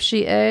knife. If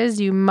she is,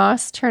 you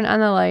must turn on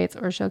the lights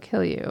or she'll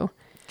kill you.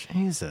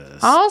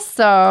 Jesus.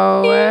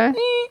 Also,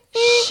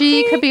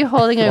 she could be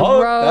holding a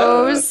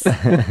rose.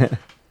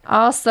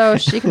 Also,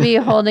 she could be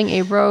holding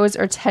a rose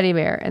or teddy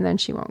bear, and then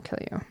she won't kill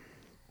you.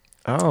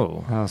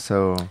 Oh.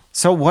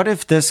 So what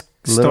if this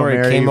Little story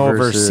Mary came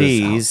versus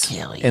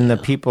overseas and the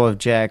people of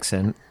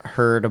Jackson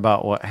heard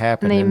about what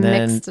happened And and, they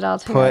then mixed it all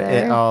put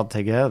together. it all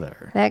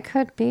together? That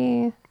could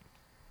be.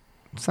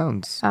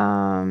 sounds.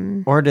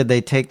 Or did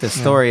they take the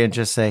story and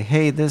just say,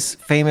 hey, this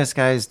famous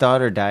guy's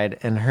daughter died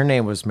and her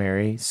name was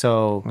Mary,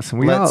 so Listen,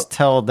 let's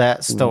tell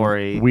that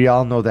story. We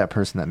all know that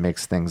person that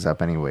makes things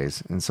up,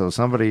 anyways. And so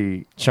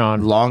somebody,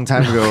 Sean. long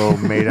time ago,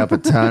 made up a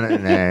ton.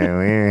 And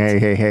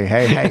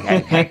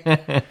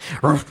hey,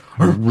 we're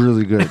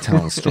really good at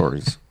telling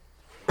stories.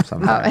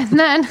 Sometimes, And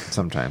then,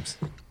 sometimes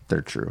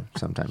they're true.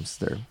 Sometimes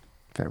they're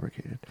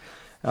fabricated.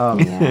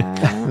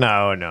 yeah.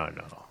 No.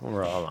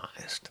 We're all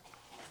honest.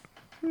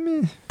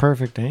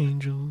 Perfect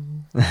angel.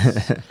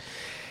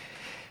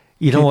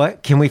 You know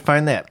what? Can we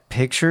find that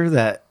picture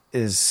that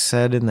is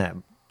said in that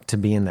to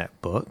be in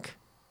that book?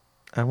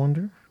 I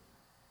wonder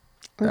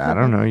I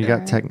don't know. You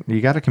got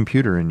you got a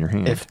computer in your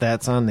hand. if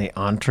that's on the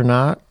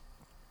Entronaut.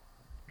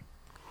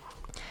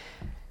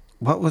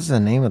 What was the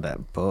name of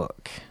that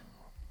book?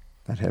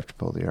 I'd have to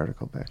pull the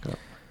article back up.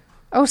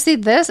 Oh, see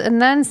this?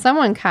 And then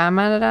someone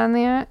commented on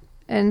that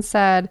and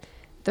said,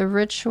 the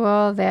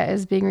ritual that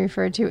is being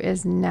referred to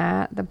is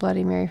not the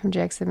Bloody Mary from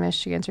Jackson,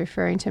 Michigan. It's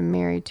referring to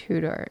Mary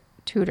Tudor.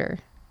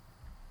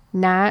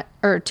 Not,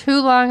 or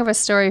too long of a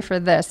story for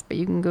this, but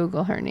you can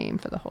Google her name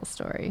for the whole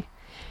story.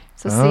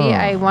 So see,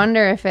 I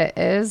wonder if it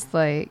is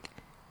like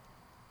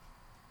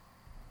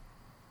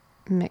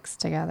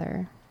mixed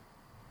together.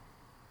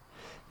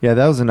 Yeah,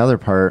 that was another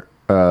part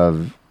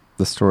of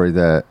the story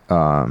that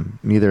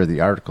neither of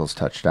the articles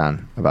touched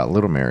on about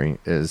Little Mary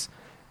is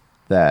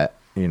that,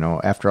 you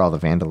know, after all the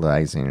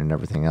vandalizing and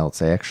everything else,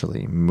 they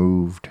actually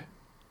moved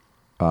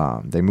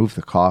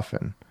the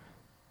coffin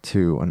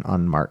to an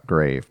unmarked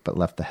grave, but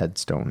left the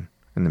headstone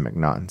in the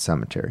McNaughton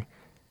Cemetery.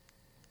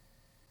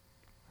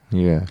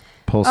 Yeah.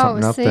 Pull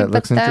something up that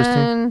looks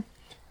interesting.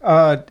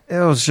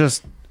 It was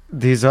just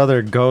these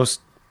other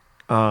ghost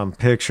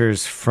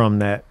pictures from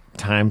that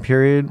time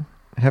period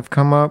have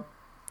come up.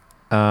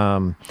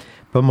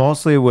 But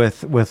mostly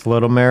with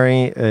Little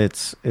Mary,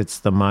 it's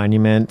the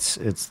monuments,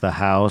 it's the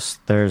house.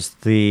 There's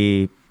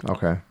the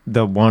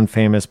one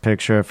famous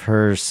picture of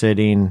her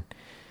sitting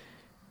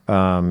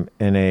in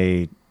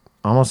a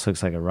almost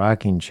looks like a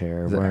rocking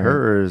chair. Is it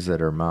her or is it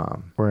her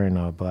mom? Wearing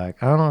all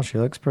black. I don't know. She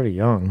looks pretty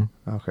young.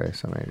 Okay,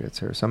 so maybe it's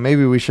her. So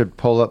maybe we should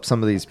pull up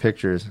some of these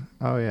pictures.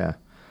 Oh yeah,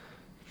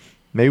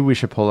 maybe we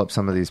should pull up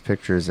some of these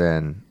pictures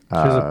and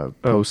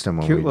post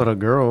them. Cute little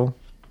girl.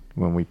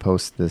 When we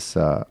post this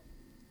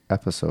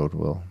episode,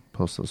 we'll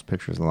post those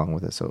pictures along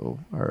with it, so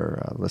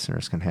our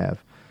listeners can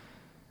have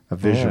a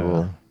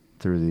visual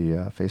through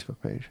the Facebook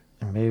page.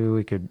 And maybe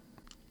we could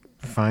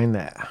find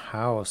that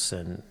house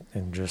and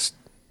just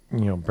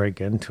break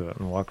into it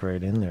and walk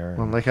right in there.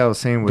 Well, like I was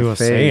saying with do a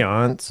Faye,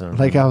 seance.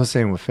 Like I was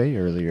saying with Faye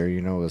earlier,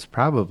 it was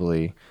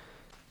probably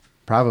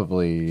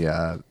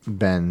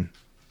been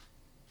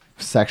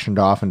sectioned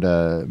off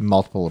into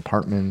multiple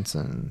apartments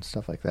and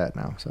stuff like that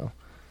now. So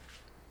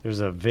there's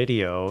a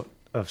video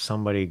of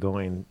somebody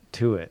going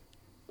to it.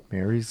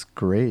 Mary's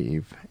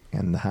grave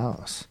and the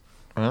house.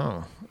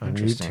 Oh, on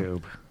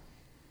YouTube.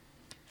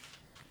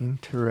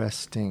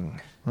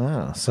 Interesting.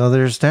 Oh, so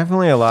there's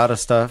definitely a lot of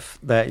stuff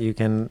that you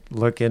can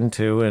look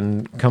into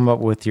and come up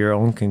with your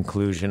own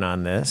conclusion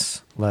on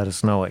this. Let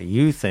us know what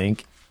you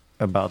think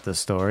about the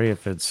story,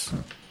 if it's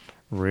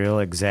real,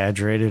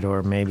 exaggerated,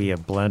 or maybe a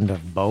blend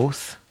of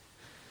both.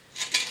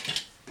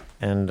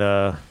 And,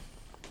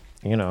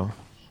 you know,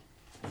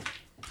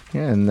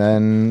 Yeah, and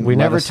then we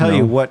let never us tell you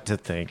know. what to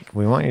think.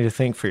 We want you to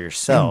think for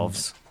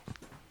yourselves.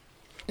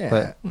 Yeah.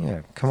 But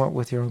yeah, come up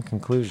with your own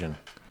conclusion.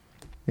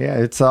 Yeah,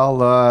 it's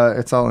all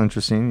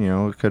interesting. You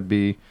know, it could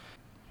be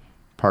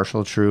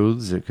partial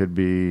truths. It could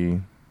be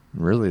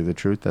really the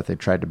truth that they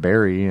tried to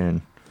bury,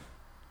 and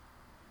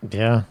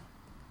Yeah.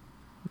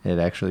 it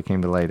actually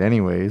came to light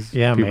anyways.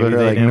 Yeah, people maybe are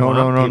they like, didn't no, want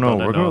no, no, people no.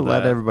 to We're going to know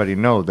let that. everybody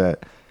know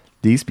that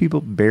these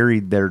people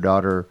buried their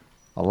daughter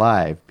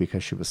alive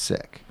because she was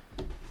sick.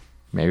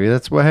 Maybe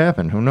that's what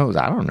happened. Who knows?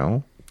 I don't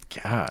know.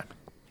 God.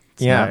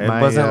 It's Yeah, not it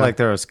my, wasn't like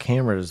there was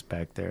cameras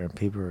back there and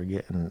people were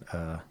getting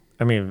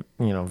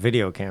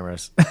video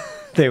cameras.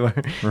 they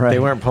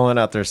weren't pulling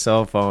out their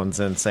cell phones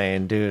and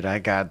saying, "Dude, I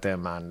got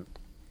them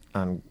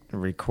on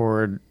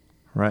record."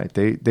 Right.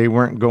 They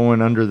weren't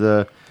going under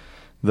the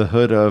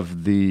hood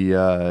of the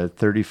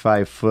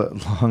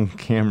 35-foot long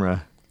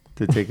camera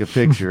to take a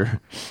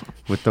picture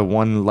with the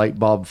one light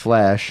bulb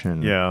flash.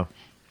 And Yeah.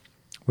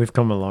 We've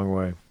come a long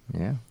way.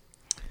 yeah.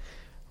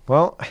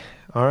 Well,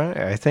 all right.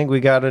 I think we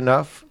got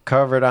enough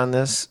covered on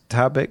this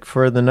topic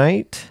for the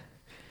night.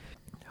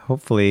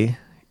 Hopefully,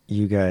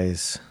 you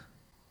guys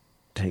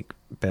take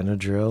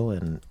Benadryl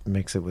and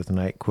mix it with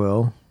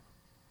NyQuil.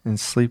 And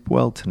sleep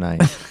well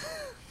tonight.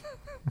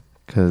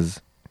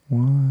 Because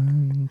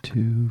 1,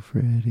 2,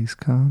 Freddy's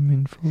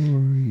coming for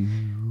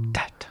you.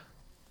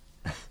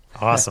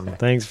 Awesome.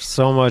 Thanks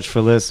so much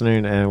for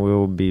listening, and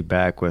we'll be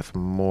back with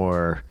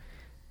more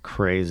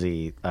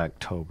crazy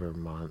October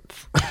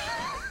month.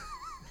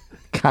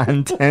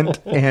 Content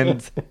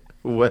and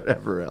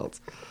whatever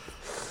else.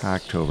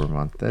 October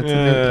month.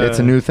 It's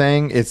a new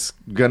thing. It's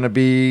going to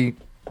be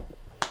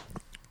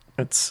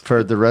It's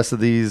for the rest of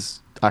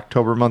these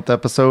October month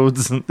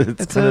episodes.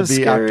 It's going to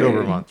be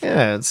October month.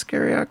 Yeah, it's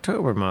scary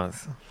October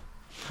month.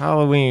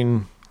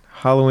 Halloween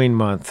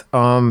month.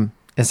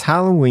 Is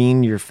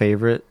Halloween your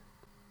favorite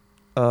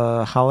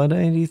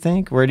holiday, do you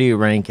think? Where do you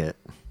rank it?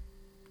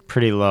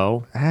 Pretty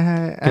low.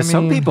 Because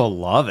some people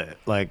love it.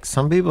 Like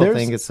some people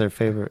think it's their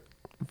favorite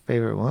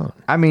one.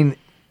 I mean,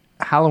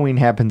 Halloween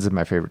happens in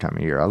my favorite time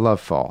of year. I love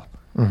fall.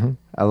 Mm-hmm.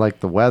 I like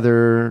the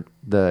weather,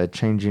 the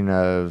changing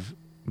of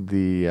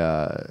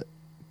the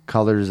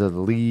colors of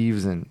the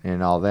leaves and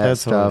all that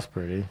That's always stuff.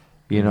 pretty.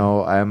 You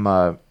know,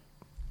 I'm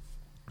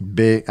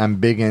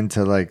big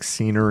into like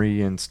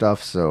scenery and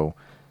stuff. So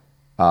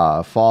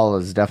fall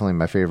is definitely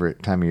my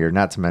favorite time of year.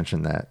 Not to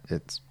mention that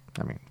it's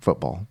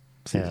football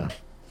season. Yeah.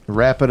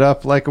 Wrap it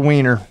up like a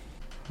wiener.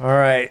 All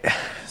right.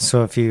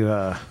 So if you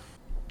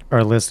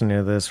are listening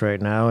to this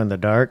right now in the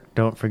dark,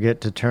 don't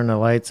forget to turn the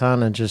lights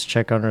on and just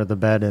check under the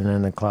bed and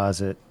in the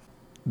closet.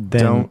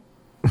 Then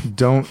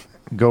Don't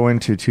go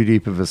into too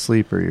deep of a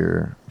sleep, or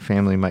your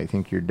family might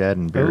think you're dead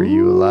and bury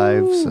you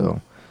alive.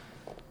 So,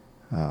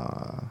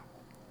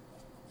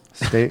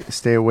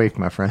 stay awake,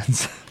 my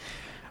friends.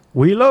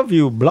 we love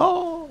you,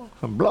 blah.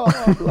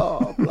 Blah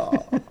blah blah.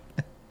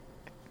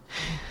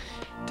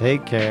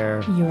 Take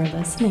care. You're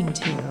listening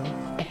to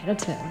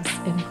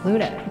Additives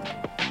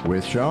Included.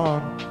 With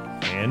Sean.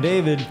 And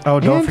David. Oh,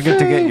 don't And forget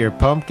to Faye. get your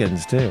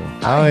pumpkins too.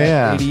 Oh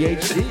yeah.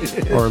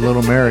 ADHD. Or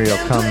little Mary will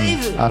come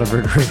out of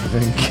her grave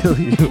and kill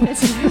you.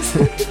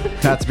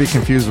 Not to be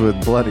confused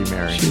with Bloody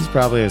Mary. She's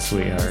probably a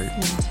sweetheart.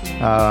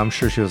 I'm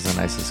sure she was the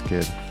nicest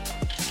kid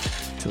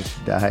until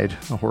she died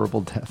a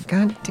horrible death.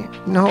 God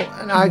damn. No,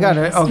 I got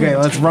it. Okay,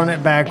 let's run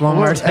it back one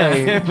more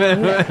time.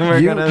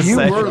 You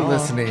were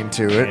listening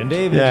to it. And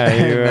David. Yeah,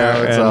 you were.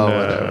 Now it's all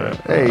whatever.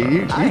 Hey,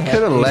 you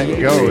could have let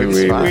go.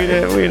 It's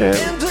fine. We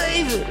did.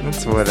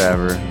 It's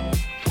whatever.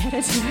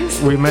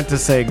 We meant to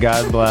say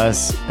God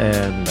bless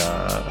and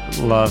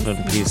love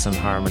and peace and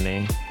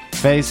harmony.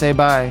 Faye, say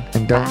bye.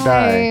 And don't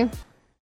die. Bye.